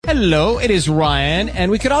Hello, it is Ryan,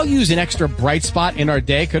 and we could all use an extra bright spot in our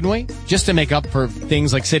day, couldn't we? Just to make up for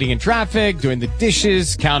things like sitting in traffic, doing the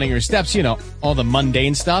dishes, counting your steps, you know, all the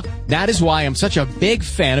mundane stuff. That is why I'm such a big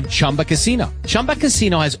fan of Chumba Casino. Chumba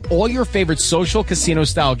Casino has all your favorite social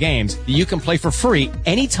casino-style games that you can play for free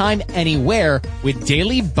anytime, anywhere with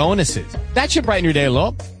daily bonuses. That should brighten your day a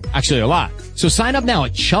little. Actually, a lot. So sign up now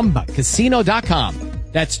at ChumbaCasino.com.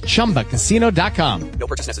 That's ChumbaCasino.com. No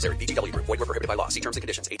purchase necessary. VGW Group. Void where prohibited by law. See terms and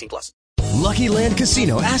conditions. 18+. Lucky Land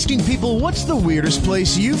Casino, asking people, what's the weirdest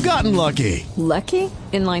place you've gotten lucky? Lucky?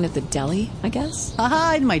 In line at the deli, I guess?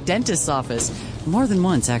 Aha, in my dentist's office. More than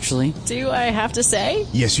once, actually. Do I have to say?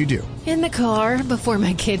 Yes, you do. In the car before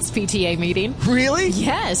my kids' PTA meeting. Really?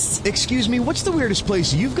 Yes. Excuse me, what's the weirdest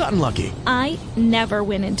place you've gotten lucky? I never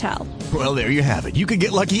win and tell. Well, there you have it. You can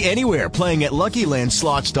get lucky anywhere, playing at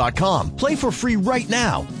LuckyLandSlots.com. Play for free right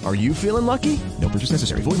now. Are you feeling lucky? No purchase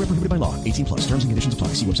necessary. Void where prohibited by law. 18+. Terms and conditions apply.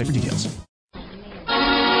 See website for details.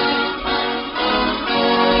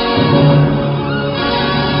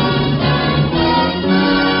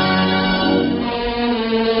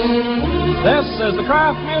 This is the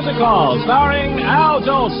Kraft Music Hall, starring Al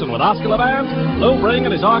Jolson with Oscar Levant, Lou Bring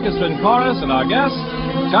and his orchestra and chorus, and our guest,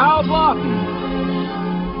 Charles Lawton.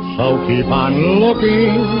 So keep on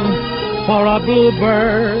looking for a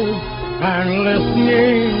bluebird and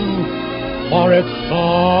listening for its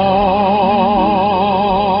song.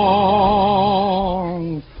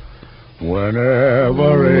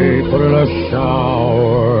 Whenever April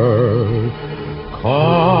shower come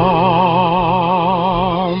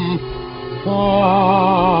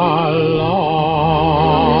along.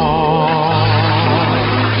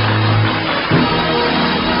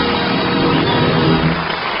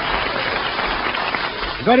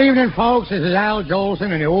 Good evening, folks. This is Al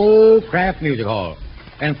Jolson in the old Kraft Music Hall.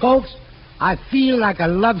 And, folks, I feel like a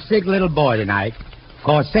lovesick little boy tonight,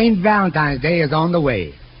 'cause St. Valentine's Day is on the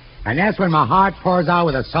way. And that's when my heart pours out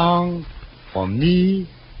with a song for me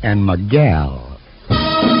and my gal.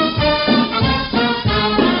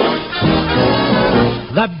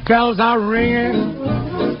 The bells are ringing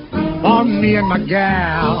for me and my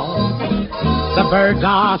gal. The birds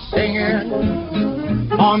are singing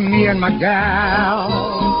for me and my gal.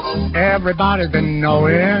 Everybody's been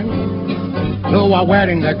knowing to a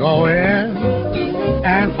wedding they're going,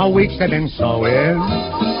 and for weeks they've been sewing.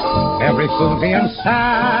 Every Susie and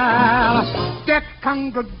Sal, they're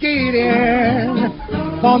congregating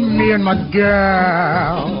for me and my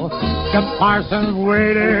girl. The parson's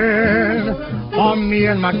waiting for me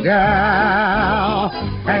and my gal.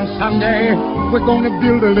 And someday we're gonna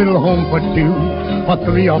build a little home for two, for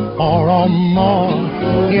three or four or more,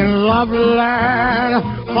 in Loveland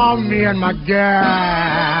for me and my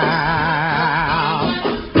gal.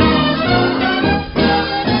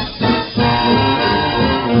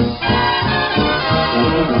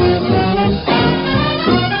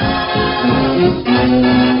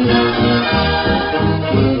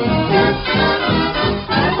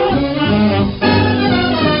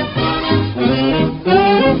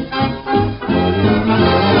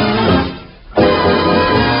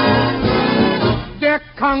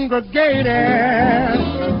 Congregated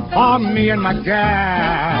for me and my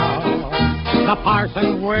gal. The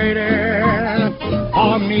parson's waiting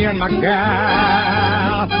for me and my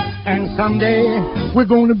gal. And someday we're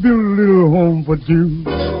gonna build a little home for two,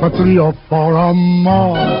 for three or four or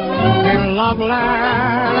more, in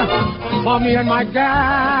Loveland for me and my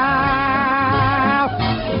gal.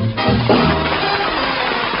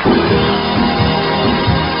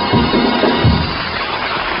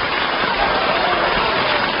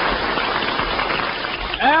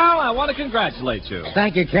 Al, I want to congratulate you.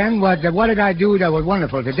 Thank you, Ken. What did I do that was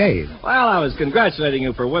wonderful today? Well, I was congratulating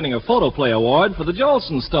you for winning a photoplay award for the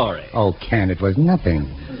Jolson story. Oh, Ken, it was nothing.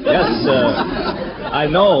 Yes, I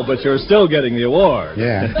know, but you're still getting the award.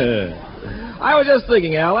 Yeah. I was just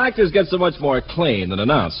thinking, Al, actors get so much more acclaim than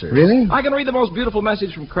announcers. Really? I can read the most beautiful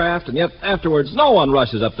message from Kraft, and yet afterwards no one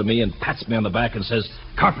rushes up to me and pats me on the back and says,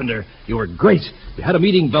 "Carpenter, you were great. You had him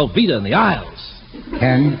eating Velveeta in the aisles."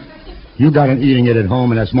 Ken, you got him eating it at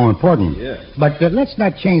home, and that's more important. Yeah. But let's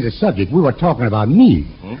not change the subject. We were talking about me.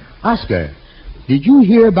 Oscar, did you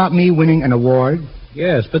hear about me winning an award?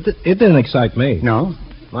 Yes, but it didn't excite me. No?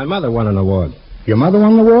 My mother won an award. Your mother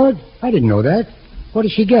won an award? I didn't know that. What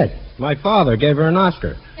did she get? My father gave her an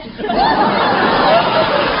Oscar.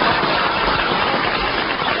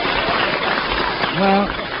 Well,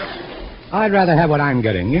 I'd rather have what I'm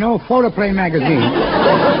getting. You know, Photoplay magazine...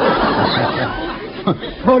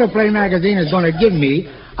 Photoplay magazine is going to give me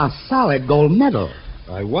a solid gold medal.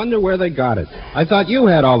 I wonder where they got it. I thought you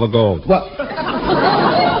had all the gold. Well...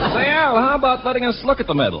 Say, Al, how about letting us look at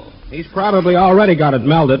the medal? He's probably already got it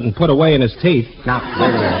melded and put away in his teeth. Now, wait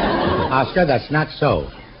a minute. Oscar, that's not so.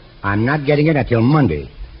 I'm not getting it until Monday.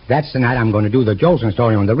 That's the night I'm going to do the Jolson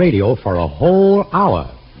story on the radio for a whole hour.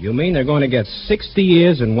 You mean they're going to get 60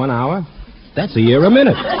 years in 1 hour? That's a year a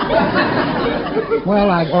minute. Well,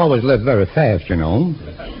 I've always lived very fast, you know.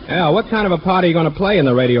 Al, what kind of a part are you going to play in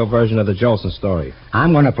the radio version of the Jolson story?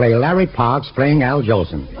 I'm going to play Larry Parks playing Al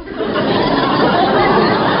Jolson.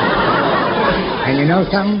 And you know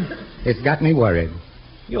something? It's got me worried.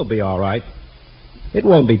 You'll be all right. It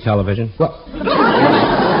won't be television. Well,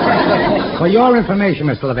 for your information,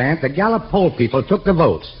 Mr. Levant, the Gallup poll people took the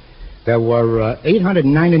votes. There were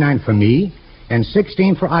 899 for me and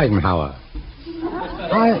 16 for Eisenhower.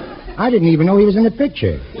 I didn't even know he was in the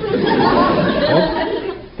picture.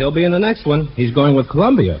 Oh, he'll be in the next one. He's going with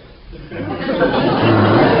Columbia.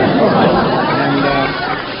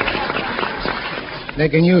 And they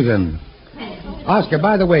can use him. Oscar,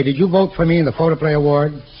 by the way, did you vote for me in the Photoplay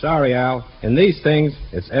Award? Sorry, Al. In these things,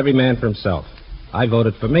 it's every man for himself. I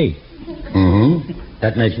voted for me. Mm-hmm.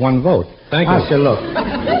 That makes one vote. Thank you. Oscar, look.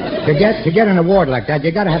 To get an award like that,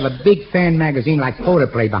 you got to have a big fan magazine like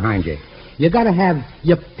Photoplay behind you. You got to have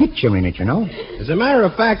your picture in it, you know. As a matter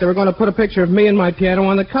of fact, they were going to put a picture of me and my piano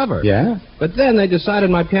on the cover. Yeah? But then they decided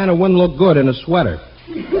my piano wouldn't look good in a sweater.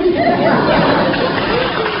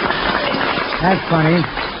 That's funny.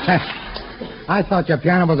 I thought your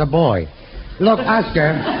piano was a boy. Look,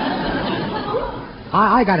 Oscar,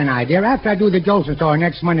 I got an idea. After I do the Jolson story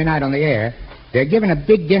next Monday night on the air, they're giving a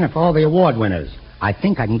big dinner for all the award winners. I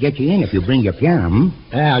think I can get you in if you bring your piano,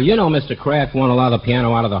 Al, you know Mr. Kraft won't allow the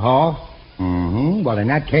piano out of the hall. Mm-hmm. Well, in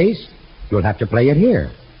that case, you'll have to play it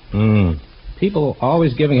here. People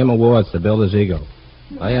always giving him awards to build his ego.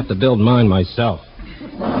 I have to build mine myself.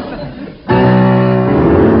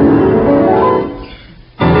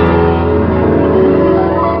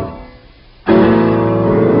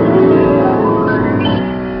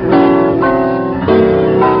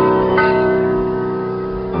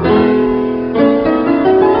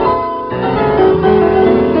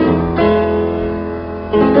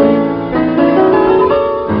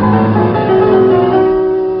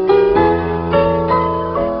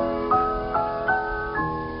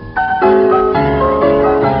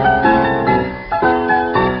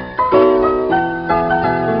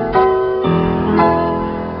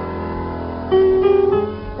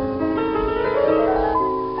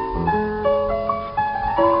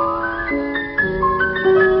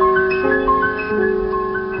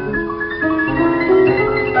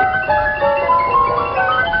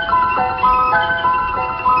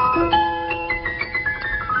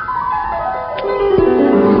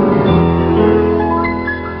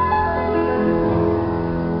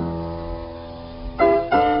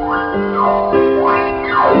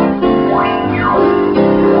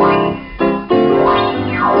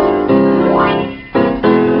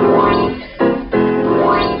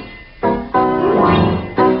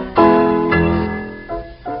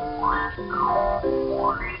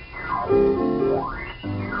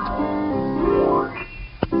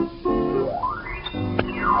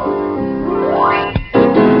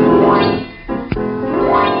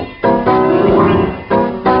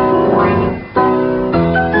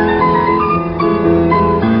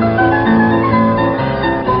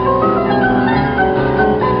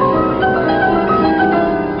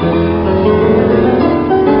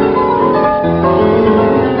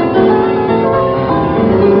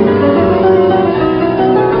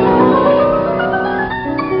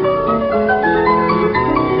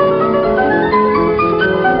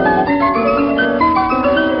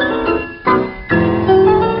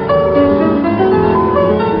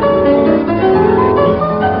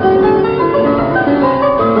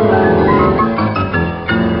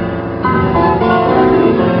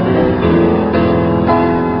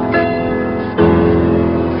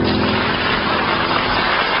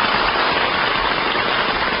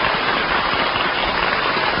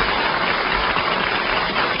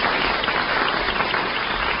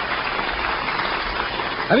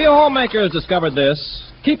 Have you homemakers discovered this?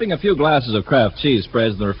 Keeping a few glasses of Kraft cheese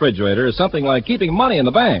spreads in the refrigerator is something like keeping money in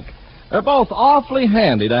the bank. They're both awfully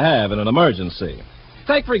handy to have in an emergency.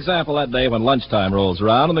 Take, for example, that day when lunchtime rolls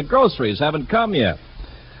around and the groceries haven't come yet.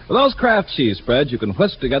 With those Kraft cheese spreads, you can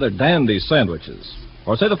whisk together dandy sandwiches.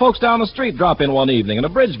 Or say the folks down the street drop in one evening and a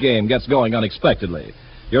bridge game gets going unexpectedly.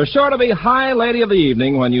 You're sure to be high lady of the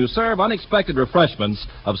evening when you serve unexpected refreshments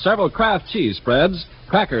of several Kraft cheese spreads,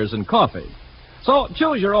 crackers, and coffee. So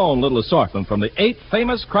choose your own little assortment from the 8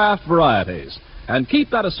 famous Kraft varieties and keep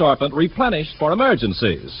that assortment replenished for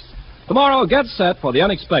emergencies. Tomorrow, get set for the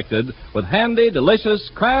unexpected with handy,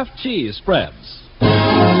 delicious Kraft cheese spreads.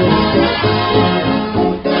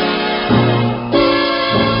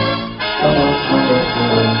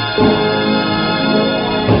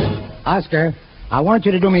 Oscar, I want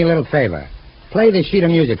you to do me a little favor. Play this sheet of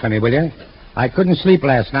music for me, will you? I couldn't sleep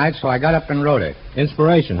last night, so I got up and wrote it.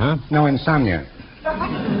 Inspiration, huh? No, insomnia.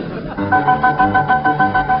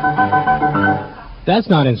 That's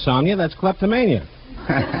not insomnia, that's kleptomania.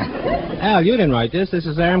 Al, you didn't write this. This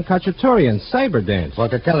is Aram Khachaturian's Saber Dance. Well,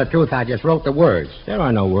 to tell the truth, I just wrote the words. There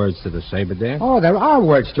are no words to the Saber Dance. Oh, there are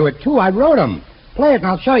words to it, too. I wrote them. Play it and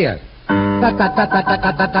I'll show you.